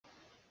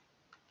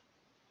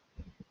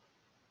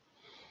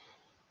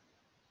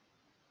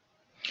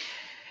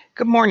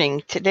Good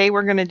morning. Today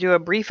we're going to do a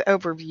brief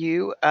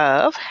overview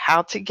of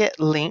how to get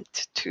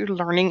linked to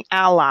Learning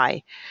Ally.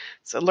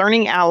 So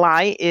Learning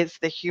Ally is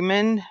the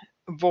human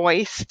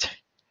voiced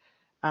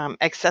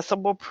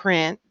accessible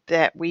print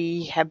that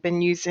we have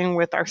been using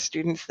with our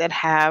students that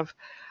have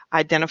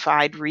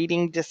identified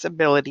reading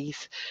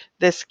disabilities.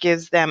 This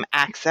gives them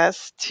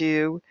access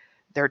to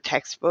their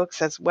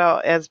textbooks as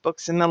well as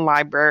books in the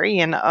library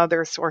and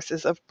other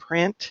sources of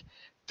print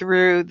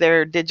through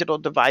their digital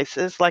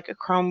devices like a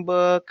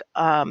Chromebook,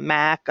 a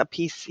Mac, a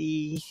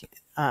PC,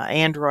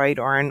 Android,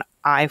 or an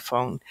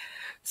iPhone.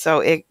 So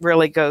it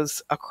really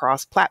goes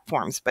across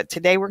platforms. But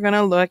today we're going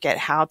to look at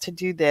how to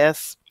do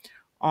this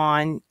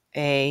on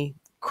a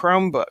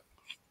Chromebook.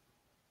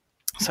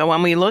 So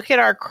when we look at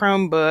our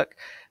Chromebook,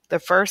 the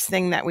first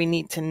thing that we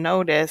need to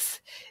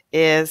notice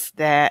is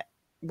that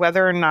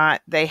whether or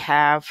not they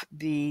have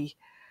the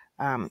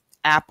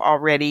app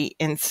already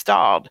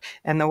installed.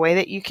 And the way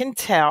that you can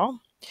tell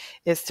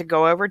is to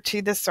go over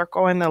to the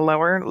circle in the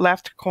lower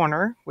left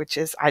corner, which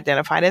is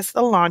identified as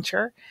the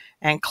launcher,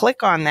 and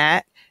click on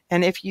that.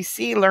 And if you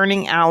see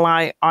Learning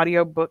Ally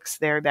audiobooks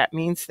there, that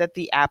means that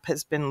the app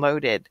has been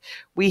loaded.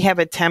 We have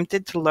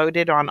attempted to load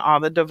it on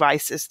all the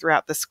devices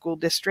throughout the school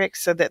district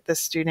so that the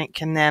student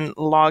can then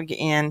log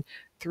in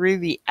through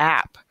the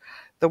app.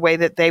 The way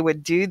that they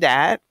would do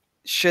that,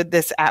 should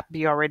this app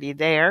be already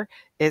there,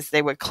 is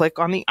they would click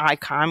on the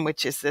icon,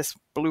 which is this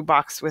blue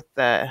box with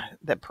the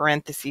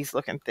parentheses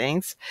looking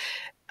things,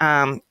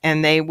 and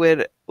they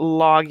would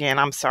log in.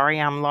 I'm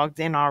sorry, I'm logged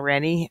in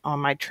already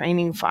on my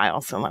training file,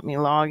 so let me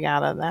log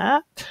out of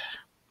that.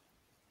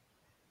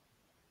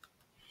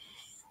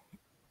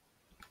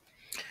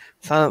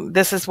 So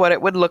this is what it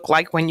would look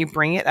like when you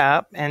bring it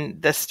up, and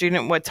the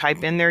student would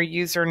type in their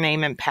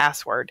username and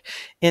password.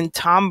 In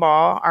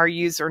Tomball, our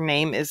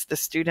username is the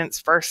student's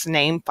first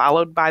name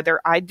followed by their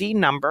ID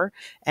number.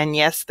 And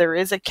yes, there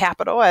is a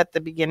capital at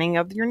the beginning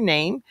of your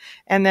name.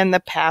 And then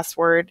the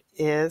password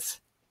is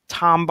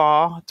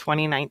Tomball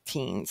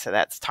 2019. So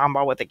that's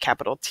Tomball with a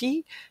capital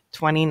T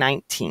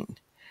 2019.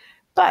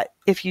 But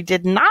if you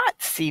did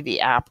not see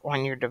the app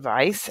on your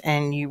device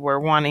and you were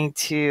wanting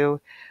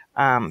to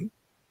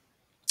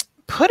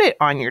put it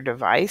on your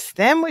device,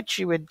 then what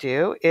you would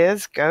do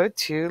is go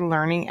to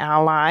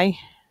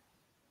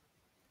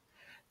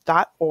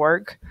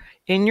learningally.org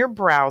in your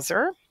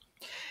browser,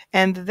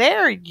 and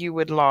there you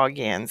would log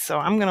in. So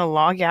I'm going to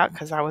log out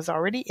because I was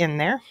already in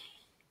there.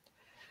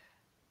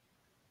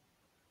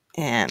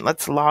 And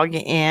let's log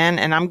in,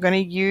 and I'm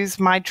going to use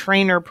my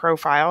trainer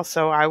profile.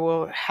 So I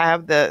will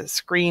have the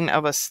screen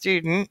of a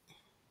student,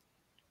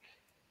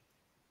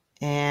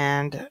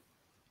 and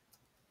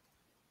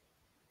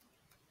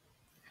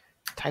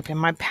type in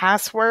my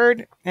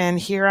password, and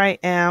here I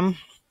am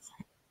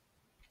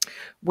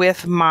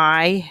with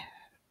my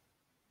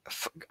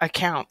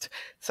account.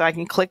 So I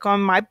can click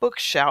on my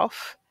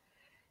bookshelf,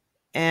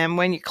 and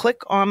when you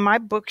click on my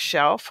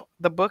bookshelf,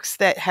 the books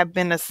that have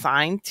been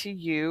assigned to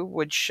you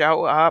would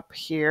show up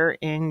here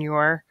in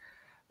your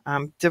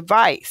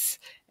device.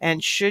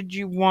 And should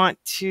you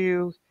want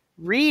to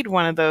read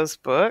one of those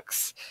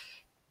books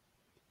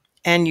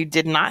and you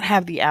did not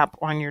have the app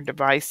on your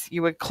device,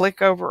 you would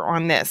click over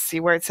on this. See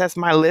where it says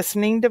my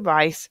listening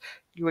device?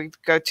 You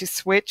would go to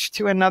switch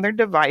to another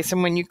device.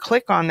 And when you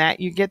click on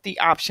that, you get the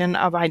option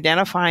of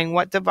identifying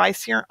what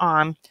device you're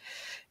on.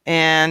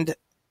 And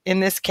in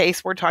this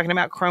case, we're talking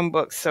about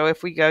Chromebooks. So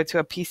if we go to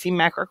a PC,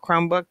 Mac, or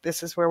Chromebook,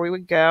 this is where we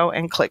would go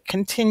and click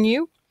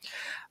continue.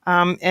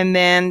 And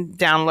then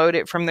download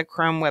it from the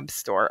Chrome Web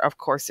Store. Of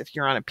course, if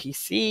you're on a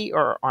PC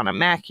or on a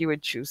Mac, you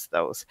would choose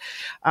those.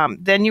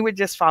 Then you would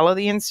just follow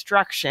the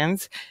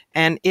instructions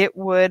and it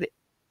would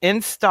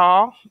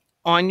install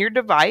on your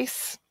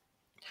device.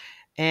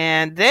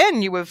 And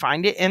then you would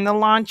find it in the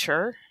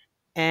launcher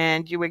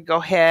and you would go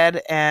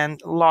ahead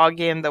and log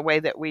in the way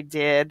that we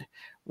did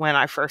when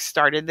I first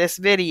started this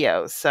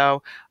video.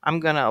 So I'm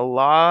going to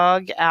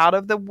log out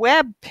of the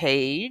web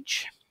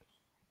page.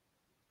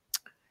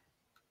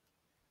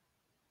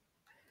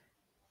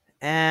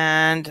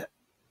 And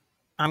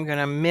I'm going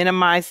to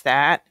minimize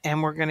that,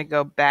 and we're going to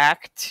go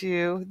back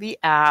to the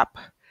app,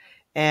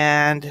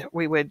 and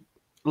we would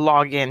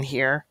log in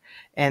here,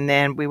 and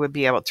then we would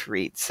be able to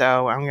read.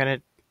 So I'm going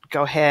to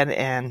go ahead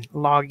and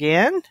log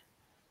in.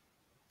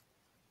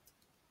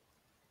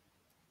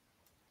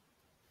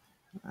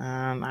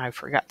 I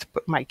forgot to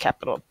put my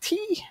capital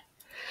T.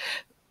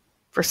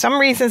 For some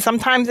reason,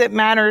 sometimes it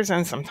matters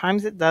and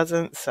sometimes it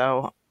doesn't.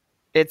 So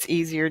it's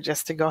easier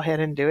just to go ahead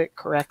and do it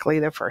correctly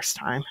the first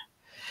time.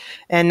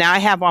 And now I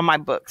have all my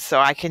books, so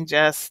I can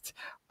just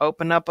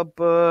open up a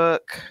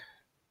book.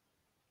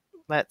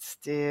 Let's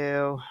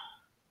do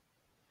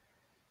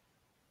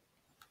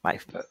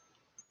Lifebook.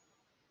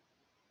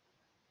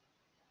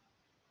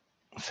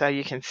 So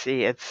you can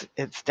see it's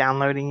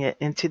downloading it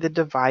into the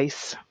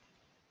device.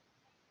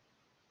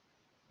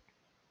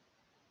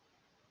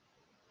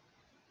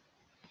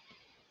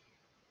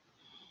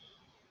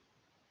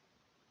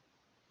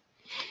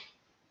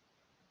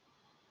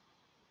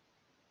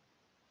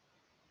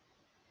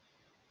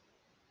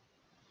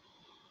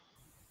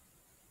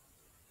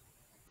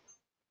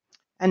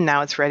 And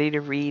now it's ready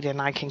to read,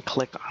 and I can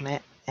click on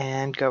it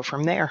and go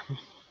from there.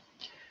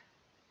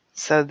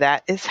 So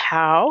that is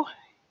how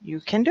you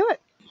can do it.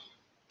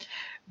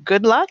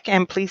 Good luck,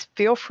 and please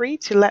feel free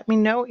to let me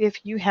know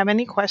if you have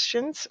any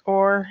questions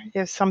or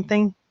if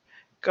something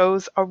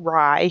goes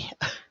awry.